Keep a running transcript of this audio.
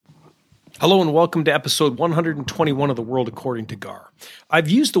Hello and welcome to episode 121 of The World According to Gar. I've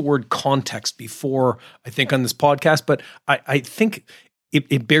used the word context before, I think, on this podcast, but I think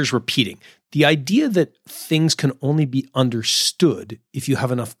it bears repeating. The idea that things can only be understood if you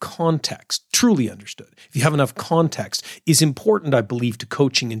have enough context, truly understood, if you have enough context, is important, I believe, to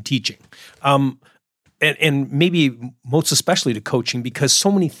coaching and teaching. And maybe most especially to coaching, because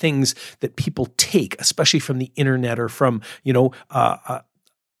so many things that people take, especially from the internet or from,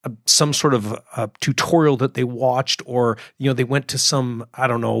 some sort of tutorial that they watched, or, they went to some,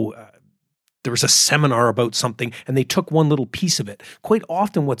 there was a seminar about something and they took one little piece of it. Quite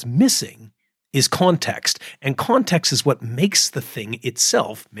often what's missing is context, and context is what makes the thing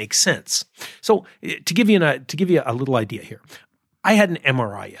itself make sense. So to give you a little idea here, I had an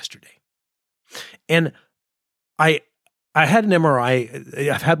MRI yesterday, and I had an MRI.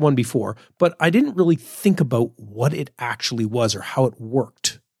 I've had one before, but I didn't really think about what it actually was or how it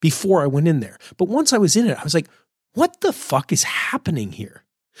worked before I went in there. But once I was in it, I was like, what the fuck is happening here?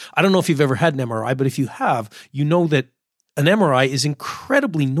 I don't know if you've ever had an MRI, but if you have, you know that an MRI is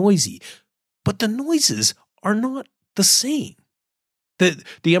incredibly noisy, but the noises are not the same. The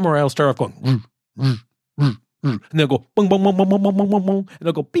MRI will start off going, and they'll go, bung, bung, bung, bung, bung, bung, bung, bung, and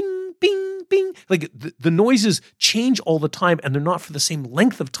they'll go, bing, bing, bing. Like the noises change all the time, and they're not for the same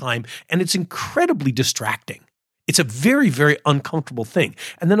length of time, and it's incredibly distracting. It's a very, very uncomfortable thing.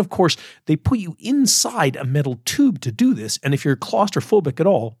 And then, of course, they put you inside a metal tube to do this. And if you're claustrophobic at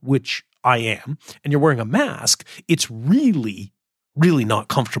all, which I am, and you're wearing a mask, it's really, really not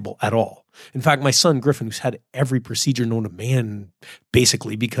comfortable at all. In fact, my son Griffin, who's had every procedure known to man,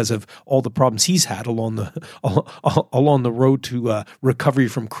 basically because of all the problems he's had along the road to recovery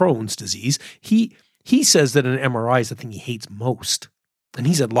from Crohn's disease, he says that an MRI is the thing he hates most. And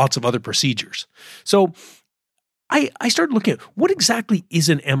he's had lots of other procedures. So I started looking at what exactly is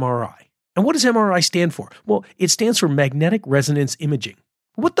an MRI, and what does MRI stand for? Well, it stands for magnetic resonance imaging.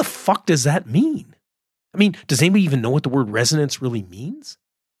 What the fuck does that mean? I mean, does anybody even know what the word resonance really means?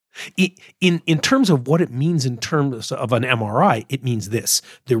 In terms of what it means in terms of an MRI, it means this: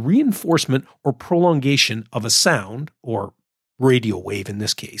 the reinforcement or prolongation of a sound, or radio wave in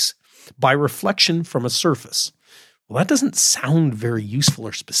this case, by reflection from a surface. Well, that doesn't sound very useful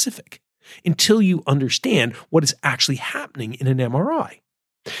or specific until you understand what is actually happening in an MRI.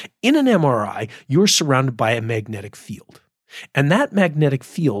 In an MRI, you're surrounded by a magnetic field. And that magnetic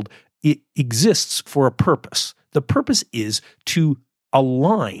field, it exists for a purpose. The purpose is to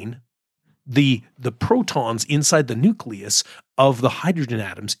align the protons inside the nucleus of the hydrogen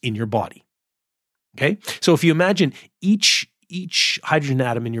atoms in your body. Okay? So if you imagine each hydrogen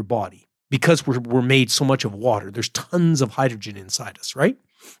atom in your body, because we're made so much of water, there's tons of hydrogen inside us, right?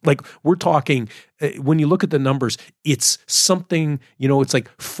 Like we're talking, when you look at the numbers, it's something, it's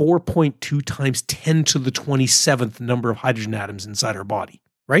like 4.2 times 10 to the 27th number of hydrogen atoms inside our body,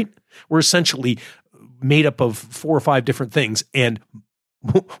 right? We're essentially made up of 4 or 5 different things. And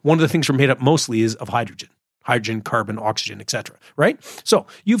one of the things we're made up mostly is of hydrogen, carbon, oxygen, etc., right? So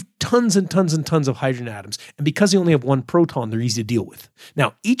you've tons and tons and tons of hydrogen atoms. And because they only have one proton, they're easy to deal with.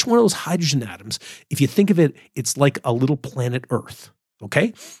 Now, each one of those hydrogen atoms, if you think of it, it's like a little planet Earth.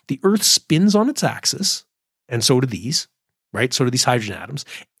 Okay? The Earth spins on its axis, and so do these, right? So do these hydrogen atoms,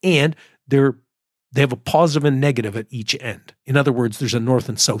 and they have a positive and negative at each end. In other words, there's a north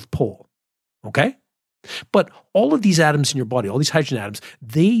and south pole. Okay? But all of these atoms in your body, all these hydrogen atoms,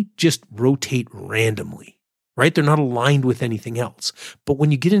 they just rotate randomly, right? They're not aligned with anything else. But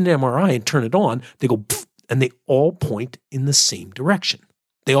when you get an MRI and turn it on, they go, pff, and they all point in the same direction.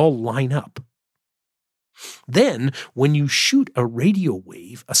 They all line up. Then, when you shoot a radio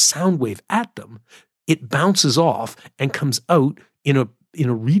wave, a sound wave at them, it bounces off and comes out in a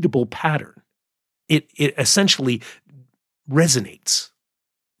readable pattern. It essentially resonates,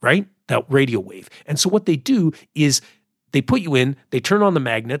 right? That radio wave. And so what they do is they put you in, they turn on the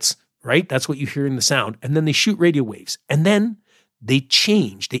magnets, right? That's what you hear in the sound. And then they shoot radio waves. And then they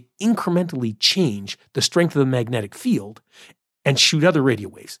incrementally change the strength of the magnetic field and shoot other radio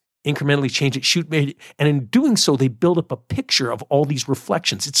waves. Incrementally change it, and in doing so, they build up a picture of all these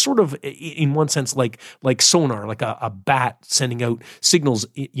reflections. It's sort of, in one sense, like sonar, like a bat sending out signals,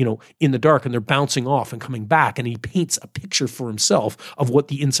 in the dark, and they're bouncing off and coming back, and he paints a picture for himself of what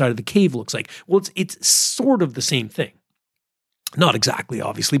the inside of the cave looks like. Well, it's sort of the same thing. Not exactly,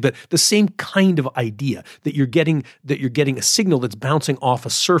 obviously, but the same kind of idea that you're getting a signal that's bouncing off a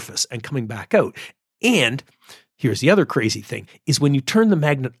surface and coming back out. And here's the other crazy thing, is when you turn the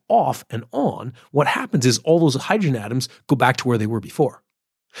magnet off and on, what happens is all those hydrogen atoms go back to where they were before.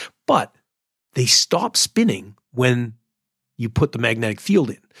 But they stop spinning when you put the magnetic field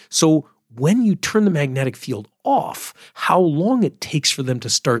in. So when you turn the magnetic field off, how long it takes for them to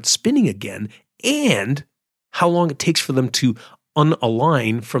start spinning again, and how long it takes for them to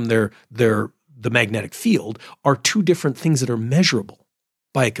unalign from the magnetic field are two different things that are measurable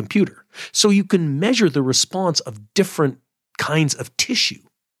by a computer. So you can measure the response of different kinds of tissue.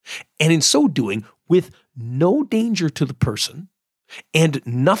 And in so doing, with no danger to the person and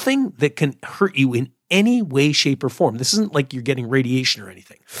nothing that can hurt you in any way, shape, or form. This isn't like you're getting radiation or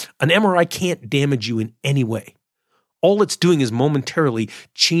anything. An MRI can't damage you in any way. All it's doing is momentarily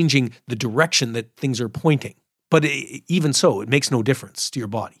changing the direction that things are pointing. But even so, it makes no difference to your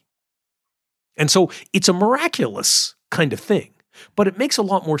body. And so it's a miraculous kind of thing. But it makes a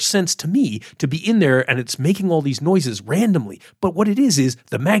lot more sense to me to be in there and it's making all these noises randomly. But what it is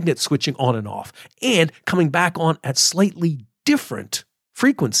the magnet switching on and off and coming back on at slightly different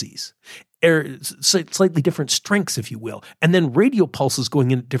frequencies, or slightly different strengths, if you will. And then radio pulses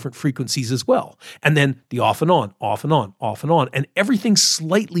going in at different frequencies as well. And then the off and on, off and on, off and on. And everything's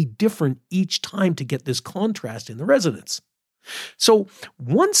slightly different each time to get this contrast in the resonance. So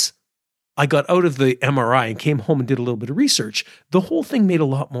once I got out of the MRI and came home and did a little bit of research, the whole thing made a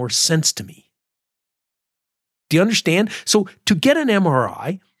lot more sense to me. Do you understand? So to get an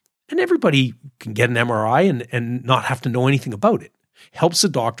MRI, and everybody can get an MRI and not have to know anything about it, helps a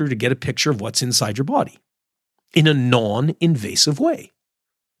doctor to get a picture of what's inside your body in a non-invasive way.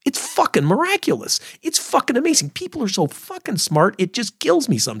 It's fucking miraculous. It's fucking amazing. People are so fucking smart, it just kills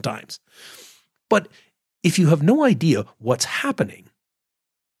me sometimes. But if you have no idea what's happening,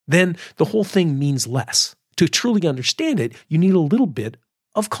 then the whole thing means less. To truly understand it, you need a little bit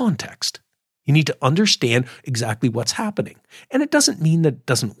of context. You need to understand exactly what's happening. And it doesn't mean that it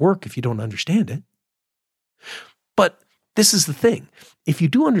doesn't work if you don't understand it. But this is the thing. If you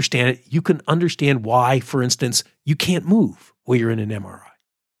do understand it, you can understand why, for instance, you can't move while you're in an MRI,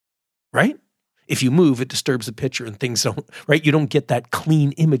 right? If you move, it disturbs the picture and things don't, right? You don't get that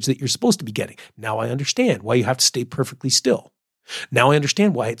clean image that you're supposed to be getting. Now I understand why you have to stay perfectly still. Now I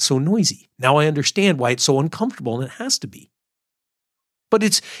understand why it's so noisy. Now I understand why it's so uncomfortable, and it has to be. But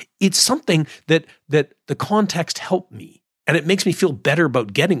it's something that the context helped me, and it makes me feel better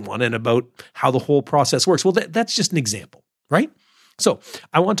about getting one and about how the whole process works. Well, that's just an example, right? So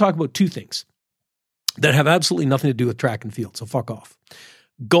I want to talk about two things that have absolutely nothing to do with track and field, so fuck off.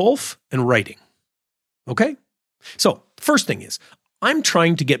 Golf and writing, okay? So first thing is, I'm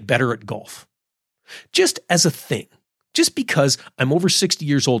trying to get better at golf, just as a thing. Just because I'm over 60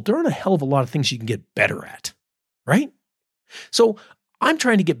 years old, there aren't a hell of a lot of things you can get better at, right? So I'm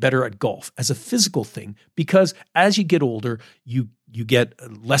trying to get better at golf as a physical thing because as you get older, you get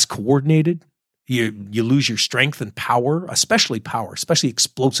less coordinated. You lose your strength and power, especially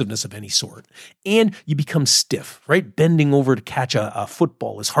explosiveness of any sort. And you become stiff, right? Bending over to catch a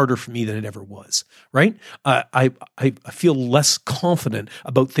football is harder for me than it ever was, right? I feel less confident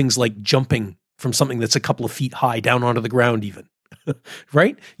about things like jumping from something that's a couple of feet high down onto the ground even,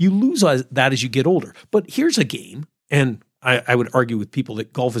 right? You lose that as you get older. But here's a game, and I would argue with people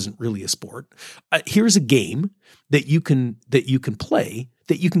that golf isn't really a sport. Here's a game that you can play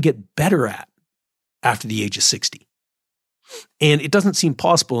that you can get better at after the age of 60. And it doesn't seem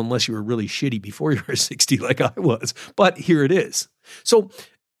possible unless you were really shitty before you were 60 like I was, but here it is. So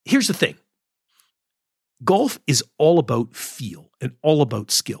here's the thing. Golf is all about feel and all about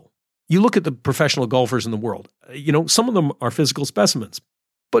skill. You look at the professional golfers in the world, some of them are physical specimens,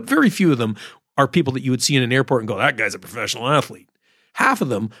 but very few of them are people that you would see in an airport and go, that guy's a professional athlete. Half of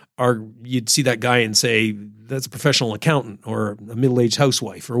them are, you'd see that guy and say, that's a professional accountant or a middle-aged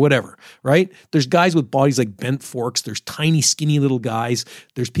housewife or whatever, right? There's guys with bodies like bent forks. There's tiny, skinny little guys.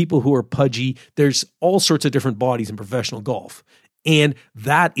 There's people who are pudgy. There's all sorts of different bodies in professional golf. And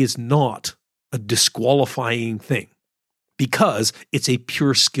that is not a disqualifying thing, because it's a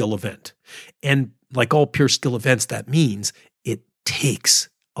pure skill event. And like all pure skill events, that means it takes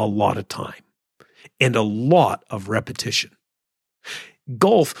a lot of time and a lot of repetition.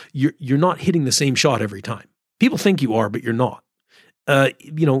 Golf, you're not hitting the same shot every time. People think you are, but you're not.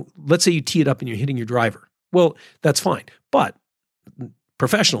 Let's say you tee it up and you're hitting your driver. Well, that's fine. But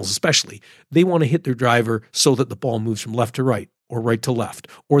professionals especially, they want to hit their driver so that the ball moves from left to right or right to left,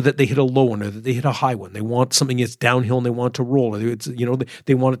 or that they hit a low one or that they hit a high one. They want something that's downhill and they want it to roll.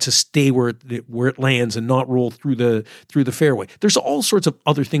 They want it to stay where it lands and not roll through the fairway. There's all sorts of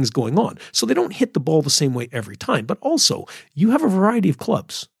other things going on. So they don't hit the ball the same way every time. But also, you have a variety of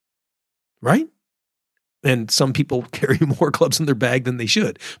clubs, right? And some people carry more clubs in their bag than they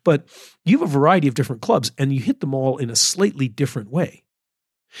should. But you have a variety of different clubs and you hit them all in a slightly different way.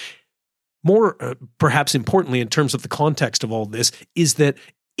 More perhaps importantly, in terms of the context of all this, is that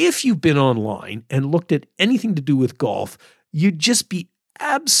if you've been online and looked at anything to do with golf, you'd just be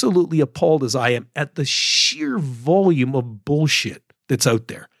absolutely appalled as I am at the sheer volume of bullshit that's out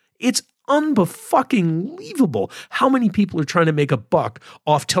there. It's unfucking-lievable how many people are trying to make a buck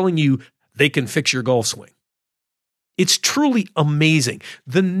off telling you they can fix your golf swing. It's truly amazing.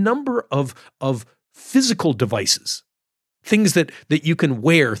 The number of physical devices, things that you can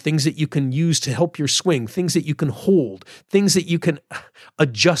wear, things that you can use to help your swing, things that you can hold, things that you can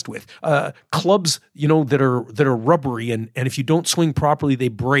adjust with, clubs, that are rubbery and if you don't swing properly, they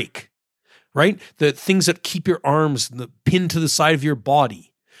break, right? The things that keep your arms pinned to the side of your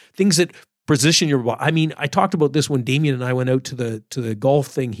body, things that position your body. I mean, I talked about this when Damien and I went out to the golf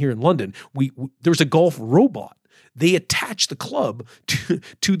thing here in London. There was a golf robot. They attach the club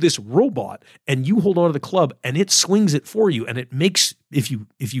to this robot and you hold on to the club and it swings it for you. And it makes, if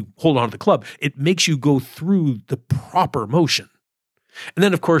you hold on to the club, it makes you go through the proper motion. And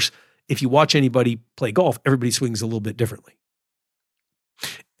then of course, if you watch anybody play golf, everybody swings a little bit differently.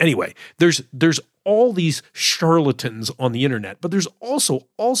 Anyway, there's all these charlatans on the internet, but there's also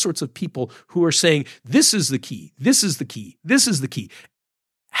all sorts of people who are saying, this is the key, this is the key, this is the key.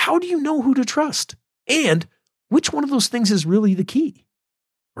 How do you know who to trust? And which one of those things is really the key,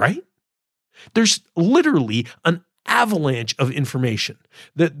 right? There's literally an avalanche of information.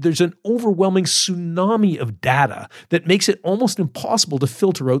 There's an overwhelming tsunami of data that makes it almost impossible to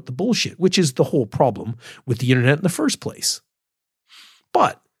filter out the bullshit, which is the whole problem with the internet in the first place.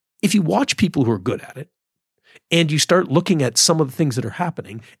 But if you watch people who are good at it, and you start looking at some of the things that are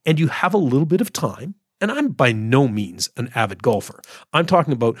happening, and you have a little bit of time, and I'm by no means an avid golfer. I'm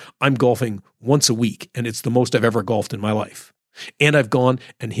talking about I'm golfing once a week, and it's the most I've ever golfed in my life. And I've gone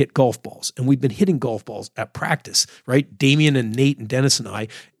and hit golf balls, and we've been hitting golf balls at practice, right? Damien and Nate and Dennis and I,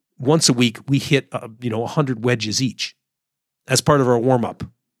 once a week, we hit 100 wedges each as part of our warm-up.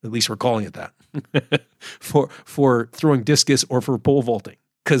 At least we're calling it that for throwing discus or for pole vaulting,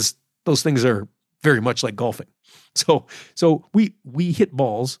 because those things are very much like golfing. So we hit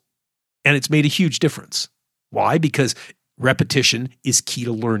balls. And it's made a huge difference. Why? Because repetition is key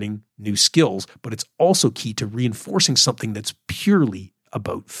to learning new skills, but it's also key to reinforcing something that's purely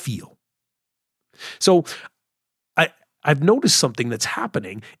about feel. So I've noticed something that's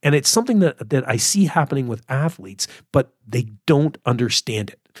happening, and it's something that I see happening with athletes, but they don't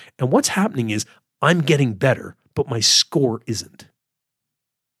understand it. And what's happening is I'm getting better, but my score isn't.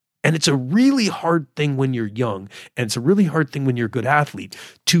 And it's a really hard thing when you're young, and it's a really hard thing when you're a good athlete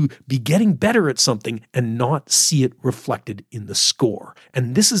to be getting better at something and not see it reflected in the score.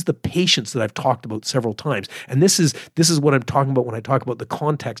 And this is the patience that I've talked about several times. And this is what I'm talking about when I talk about the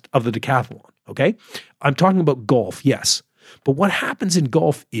context of the decathlon, okay? I'm talking about golf, yes. But what happens in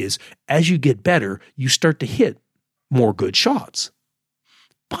golf is as you get better, you start to hit more good shots.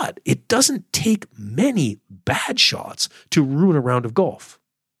 But it doesn't take many bad shots to ruin a round of golf.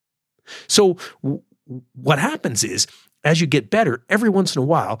 So what happens is, as you get better, every once in a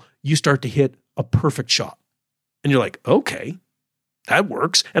while, you start to hit a perfect shot. And you're like, okay, that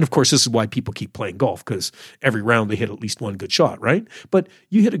works. And of course, this is why people keep playing golf, because every round they hit at least one good shot, right? But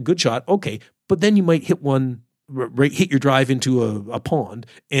you hit a good shot, okay, but then you might hit one, hit your drive into a pond,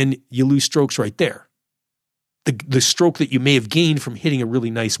 and you lose strokes right there. The stroke that you may have gained from hitting a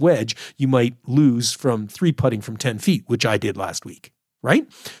really nice wedge, you might lose from 3-putting from 10 feet, which I did last week. Right?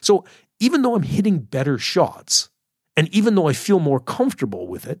 So even though I'm hitting better shots, and even though I feel more comfortable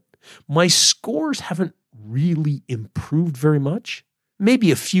with it, my scores haven't really improved very much.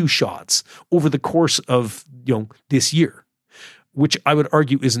 Maybe a few shots over the course of this year, which I would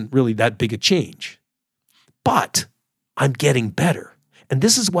argue isn't really that big a change. But I'm getting better. And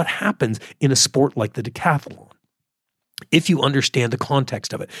this is what happens in a sport like the decathlon. If you understand the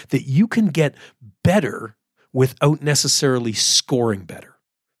context of it, that you can get better without necessarily scoring better,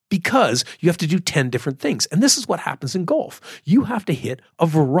 because you have to do 10 different things. And this is what happens in golf. You have to hit a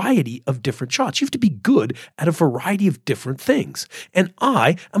variety of different shots. You have to be good at a variety of different things. And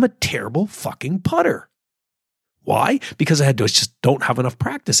I am a terrible fucking putter. Why? Because I just don't have enough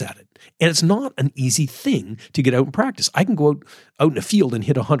practice at it. And it's not an easy thing to get out and practice. I can go out in a field and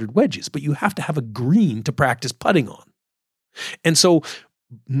hit 100 wedges, but you have to have a green to practice putting on. And so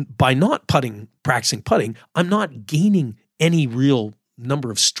by not practicing putting, I'm not gaining any real number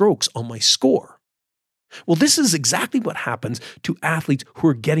of strokes on my score. Well, this is exactly what happens to athletes who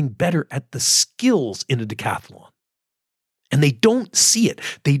are getting better at the skills in a decathlon. And they don't see it.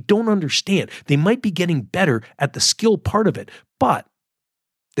 They don't understand. They might be getting better at the skill part of it, but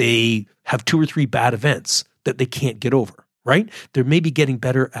they have 2 or 3 bad events that they can't get over, right? They're maybe getting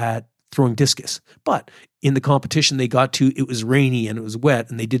better at throwing discus. But in the competition they got to, it was rainy and it was wet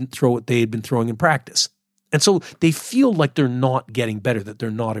and they didn't throw what they had been throwing in practice. And so they feel like they're not getting better, that they're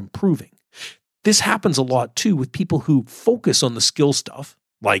not improving. This happens a lot too with people who focus on the skill stuff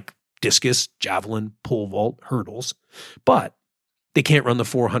like discus, javelin, pole vault, hurdles, but they can't run the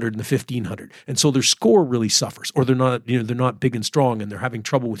 400 and the 1500. And so their score really suffers, or they're not big and strong and they're having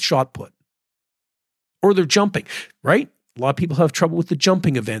trouble with shot put. Or they're jumping, right? A lot of people have trouble with the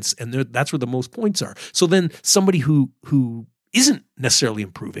jumping events, and that's where the most points are. So then somebody who isn't necessarily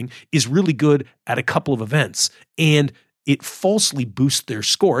improving is really good at a couple of events, and it falsely boosts their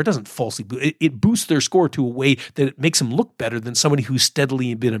score. It doesn't falsely boost, it boosts their score to a way that it makes them look better than somebody who's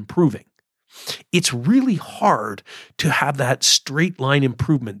steadily been improving. It's really hard to have that straight line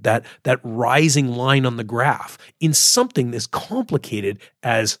improvement, that rising line on the graph in something as complicated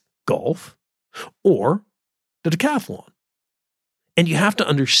as golf or the decathlon. And you have to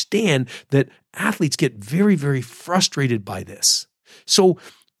understand that athletes get very, very frustrated by this. So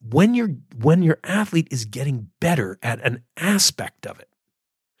when your athlete is getting better at an aspect of it,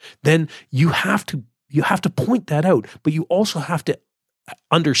 then you have to point that out, but you also have to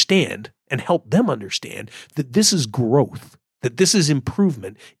understand and help them understand that this is growth, that this is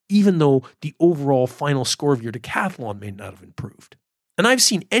improvement, even though the overall final score of your decathlon may not have improved. And I've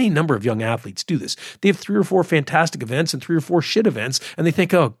seen any number of young athletes do this. They have 3 or 4 fantastic events and 3 or 4 shit events, and they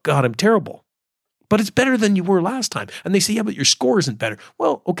think, oh God, I'm terrible. But it's better than you were last time. And they say, yeah, but your score isn't better.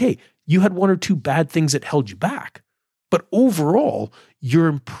 Well, okay, you had 1 or 2 bad things that held you back. But overall, you're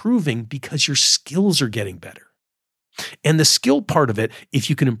improving because your skills are getting better. And the skill part of it, if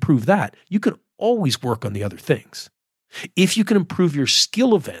you can improve that, you can always work on the other things. If you can improve your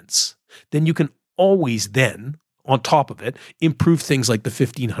skill events, then you can always then, on top of it, improve things like the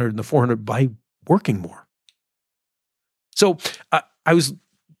 1500 and the 400 by working more. So I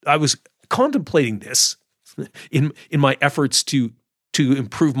was contemplating this in my efforts to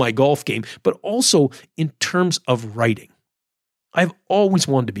improve my golf game, but also in terms of writing. I've always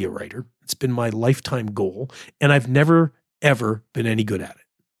wanted to be a writer. It's been my lifetime goal, and I've never, ever been any good at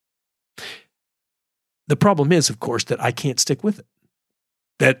it. The problem is, of course, that I can't stick with it.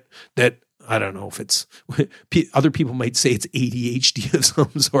 That I don't know if it's, other people might say it's ADHD of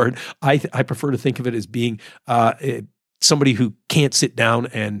some sort. I prefer to think of it as being somebody who can't sit down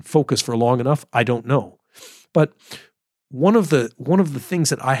and focus for long enough. I don't know. But one of the things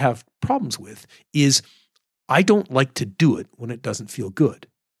that I have problems with is I don't like to do it when it doesn't feel good.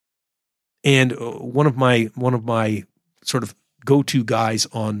 And one of my sort of go-to guys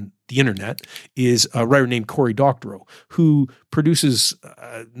on the internet is a writer named Cory Doctorow, who produces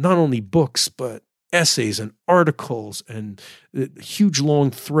not only books, but essays and articles and huge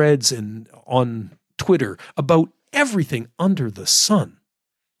long threads and on Twitter about everything under the sun.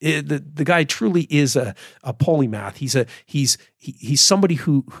 The guy truly is a polymath. He's somebody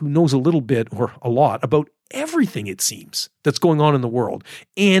who knows a little bit or a lot about everything, it seems, that's going on in the world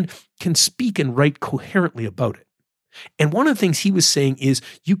and can speak and write coherently about it. And one of the things he was saying is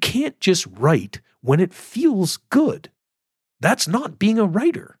you can't just write when it feels good. That's not being a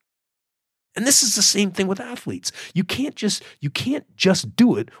writer. And this is the same thing with athletes. You can't just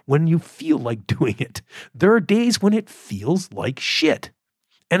do it when you feel like doing it. There are days when it feels like shit.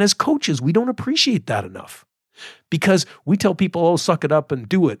 And as coaches, we don't appreciate that enough because we tell people, oh, suck it up and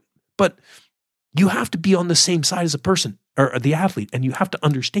do it. But you have to be on the same side as a person or the athlete, and you have to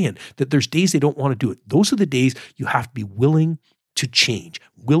understand that there's days they don't want to do it. Those are the days you have to be willing to change,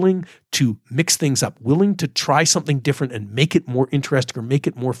 willing to mix things up, willing to try something different and make it more interesting or make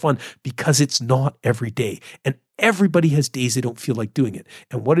it more fun because it's not every day. And everybody has days they don't feel like doing it.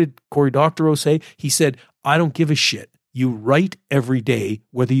 And what did Cory Doctorow say? He said, I don't give a shit. You write every day,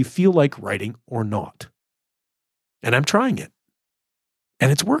 whether you feel like writing or not. And I'm trying it.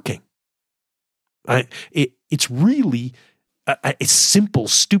 And it's working. It's really a simple,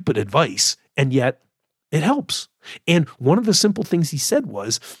 stupid advice, and yet it helps. And one of the simple things he said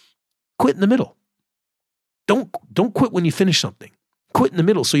was, quit in the middle. Don't quit when you finish something. Quit in the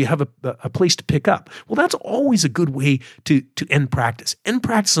middle so you have a place to pick up. Well, that's always a good way to end practice. End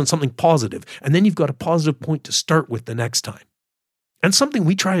practice on something positive, and then you've got a positive point to start with the next time. And something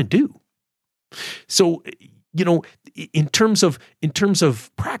we try and do. So, in terms of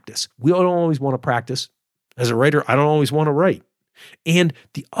practice, we don't always want to practice. As a writer, I don't always want to write. And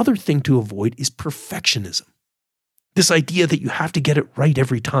the other thing to avoid is perfectionism. This idea that you have to get it right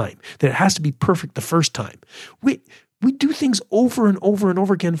every time, that it has to be perfect the first time. We do things over and over and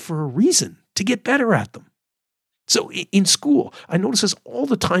over again for a reason, to get better at them. So in school, I notice this all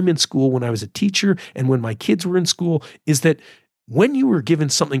the time in school when I was a teacher and when my kids were in school, is that when you were given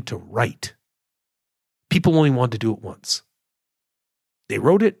something to write, people only wanted to do it once. They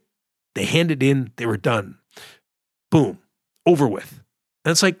wrote it, they handed in, they were done. Boom, over with.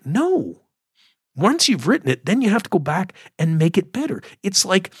 And it's like, no. Once you've written it, then you have to go back and make it better. It's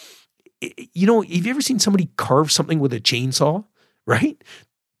like, have you ever seen somebody carve something with a chainsaw, right?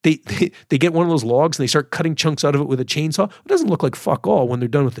 They get one of those logs and they start cutting chunks out of it with a chainsaw. It doesn't look like fuck all when they're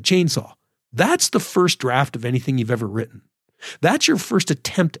done with the chainsaw. That's the first draft of anything you've ever written. That's your first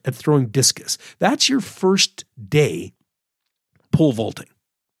attempt at throwing discus. That's your first day pole vaulting.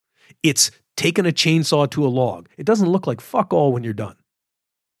 It's taking a chainsaw to a log. It doesn't look like fuck all when you're done.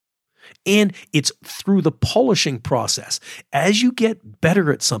 And it's through the polishing process. As you get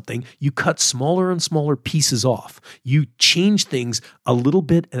better at something, you cut smaller and smaller pieces off. You change things a little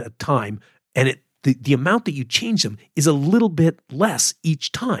bit at a time, and the amount that you change them is a little bit less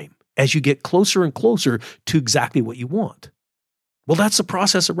each time as you get closer and closer to exactly what you want. Well, that's the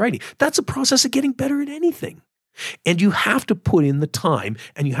process of writing. That's a process of getting better at anything. And you have to put in the time,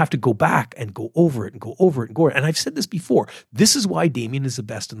 and you have to go back and go over it and go over it and go over it. And I've said this before. This is why Damien is the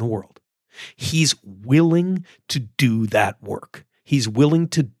best in the world. He's willing to do that work. He's willing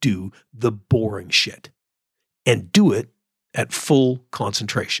to do the boring shit and do it at full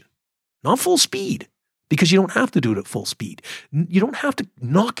concentration, not full speed, because you don't have to do it at full speed. You don't have to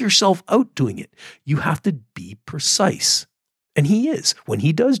knock yourself out doing it. You have to be precise. And he is. When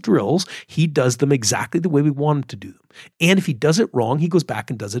he does drills, he does them exactly the way we want him to do them. And if he does it wrong, he goes back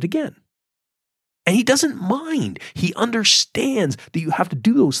and does it again. And he doesn't mind. He understands that you have to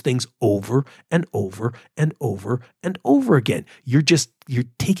do those things over and over and over and over again. You're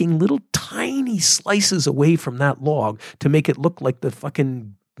taking little tiny slices away from that log to make it look like the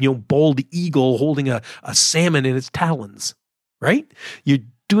fucking, bald eagle holding a salmon in its talons, right? You're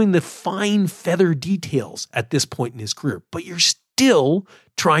doing the fine feather details at this point in his career, but you're still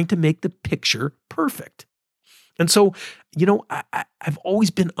trying to make the picture perfect. And so, I've always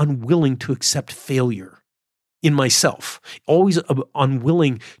been unwilling to accept failure in myself, always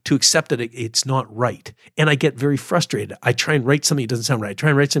unwilling to accept that it's not right. And I get very frustrated. I try and write something, it doesn't sound right. I try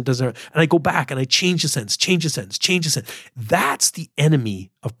and write something, it doesn't sound right. And I go back and I change the sentence. That's the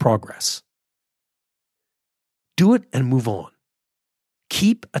enemy of progress. Do it and move on.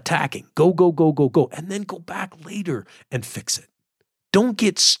 Keep attacking. Go, and then go back later and fix it. Don't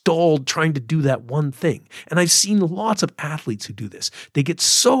get stalled trying to do that one thing. And I've seen lots of athletes who do this. They get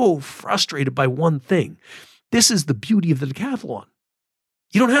so frustrated by one thing. This is the beauty of the decathlon.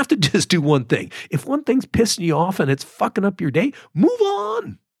 You don't have to just do one thing. If one thing's pissing you off and it's fucking up your day, move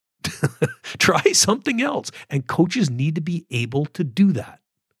on. Try something else. And coaches need to be able to do that.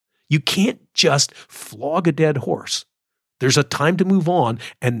 You can't just flog a dead horse. There's a time to move on,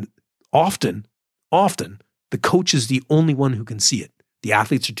 and often, the coach is the only one who can see it. The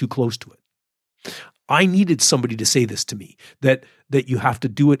athletes are too close to it. I needed somebody to say this to me, that you have to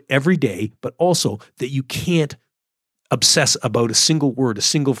do it every day, but also that you can't obsess about a single word, a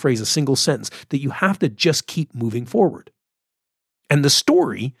single phrase, a single sentence, that you have to just keep moving forward. And the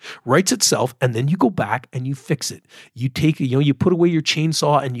story writes itself, and then you go back and you fix it. You take, you put away your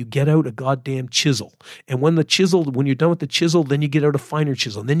chainsaw and you get out a goddamn chisel. And when you're done with the chisel, then you get out a finer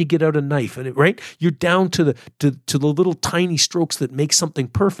chisel, and then you get out a knife, and right? You're down to the little tiny strokes that make something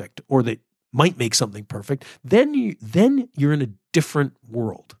perfect, or that might make something perfect. Then you're in a different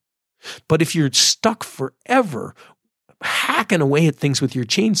world. But if you're stuck forever hacking away at things with your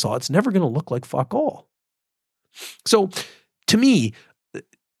chainsaw, it's never going to look like fuck all. So, to me,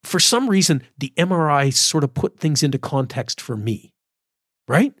 for some reason, the MRI sort of put things into context for me,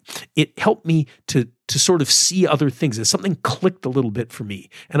 right? It helped me to sort of see other things. As something clicked a little bit for me.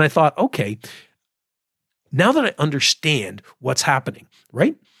 And I thought, okay, now that I understand what's happening,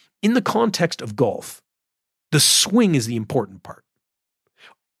 right? In the context of golf, the swing is the important part.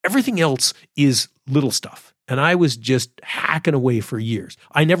 Everything else is little stuff. And I was just hacking away for years.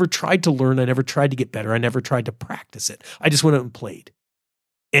 I never tried to learn. I never tried to get better. I never tried to practice it. I just went out and played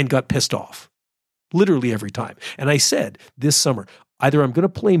and got pissed off literally every time. And I said this summer, either I'm going to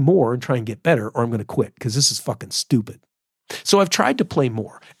play more and try and get better, or I'm going to quit because this is fucking stupid. So I've tried to play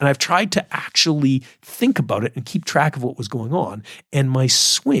more, and I've tried to actually think about it and keep track of what was going on. And my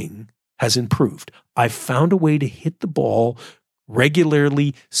swing has improved. I've found a way to hit the ball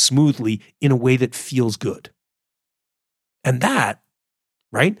regularly, smoothly, in a way that feels good. And that,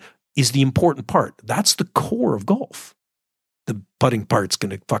 right, is the important part. That's the core of golf. The putting part's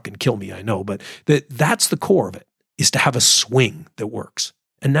going to fucking kill me, I know, but that's the core of it, is to have a swing that works.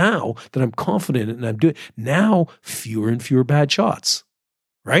 And now that I'm confident and I'm doing, now fewer and fewer bad shots.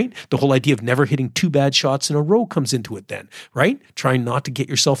 right? The whole idea of never hitting 2 bad shots in a row comes into it then, right? Trying not to get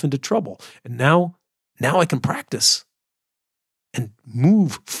yourself into trouble. And now I can practice and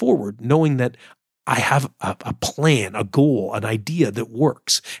move forward knowing that I have a plan, a goal, an idea that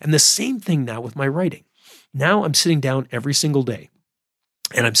works. And the same thing now with my writing. Now I'm sitting down every single day,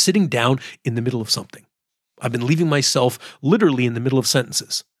 and I'm sitting down in the middle of something. I've been leaving myself literally in the middle of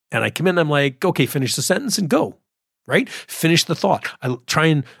sentences. And I come in, I'm like, okay, finish the sentence and go, right? Finish the thought. I try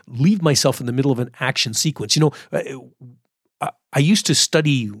and leave myself in the middle of an action sequence. You know, I used to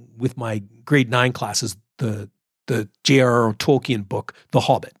study with my grade 9 classes the J.R.R. Tolkien book, The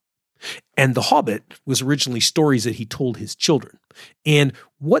Hobbit. And The Hobbit was originally stories that he told his children. And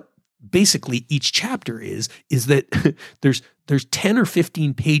what basically each chapter is that there's 10 or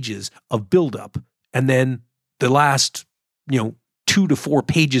 15 pages of buildup, and then the last, 2 to 4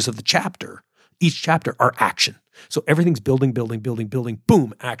 pages of the chapter, each chapter are action. So everything's building,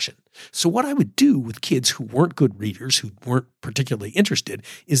 boom, action. So what I would do with kids who weren't good readers, who weren't particularly interested,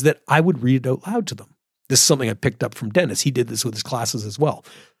 is that I would read it out loud to them. This is something I picked up from Dennis. He did this with his classes as well.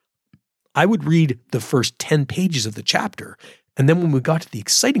 I would read the first 10 pages of the chapter, and then when we got to the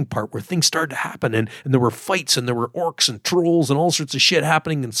exciting part where things started to happen and there were fights and there were orcs and trolls and all sorts of shit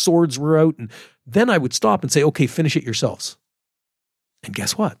happening and swords were out, and then I would stop and say, okay, finish it yourselves. And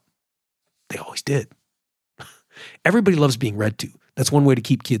guess what? They always did. Everybody loves being read to. That's one way to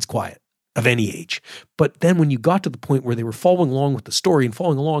keep kids quiet of any age. But then when you got to the point where they were following along with the story and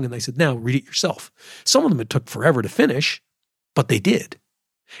following along, and they said, now read it yourself. Some of them, it took forever to finish, but they did.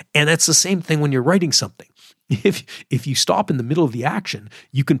 And that's the same thing when you're writing something. If you stop in the middle of the action,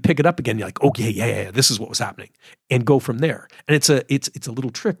 you can pick it up again. You're like, okay, yeah, this is what was happening, and go from there. And it's a little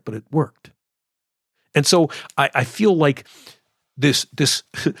trick, but it worked. And so I feel like this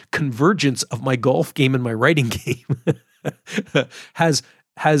convergence of my golf game and my writing game has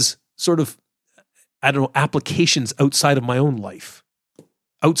sort of, applications outside of my own life,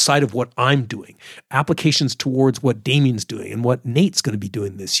 outside of what I'm doing, applications towards what Damien's doing and what Nate's going to be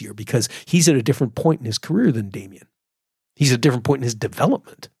doing this year, because he's at a different point in his career than Damien. He's at a different point in his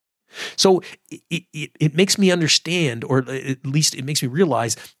development. So it makes me understand, or at least it makes me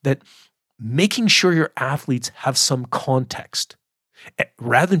realize that making sure your athletes have some context,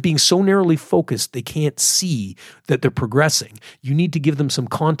 rather than being so narrowly focused they can't see that they're progressing, you need to give them some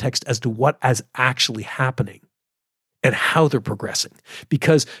context as to what is actually happening and how they're progressing,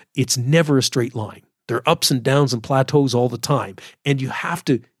 because it's never a straight line. There are ups and downs and plateaus all the time. And you have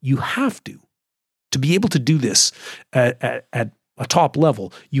to be able to do this at a top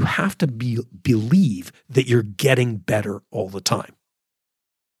level, you have to believe that you're getting better all the time.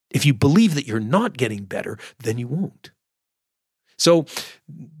 If you believe that you're not getting better, then you won't. So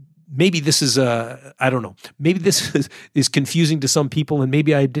maybe this is, maybe this is confusing to some people, and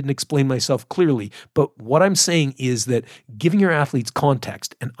maybe I didn't explain myself clearly. But what I'm saying is that giving your athletes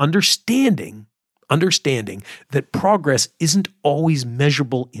context and understanding that progress isn't always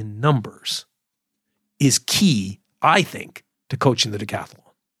measurable in numbers is key, I think, to coaching the decathlon.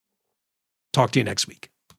 Talk to you next week.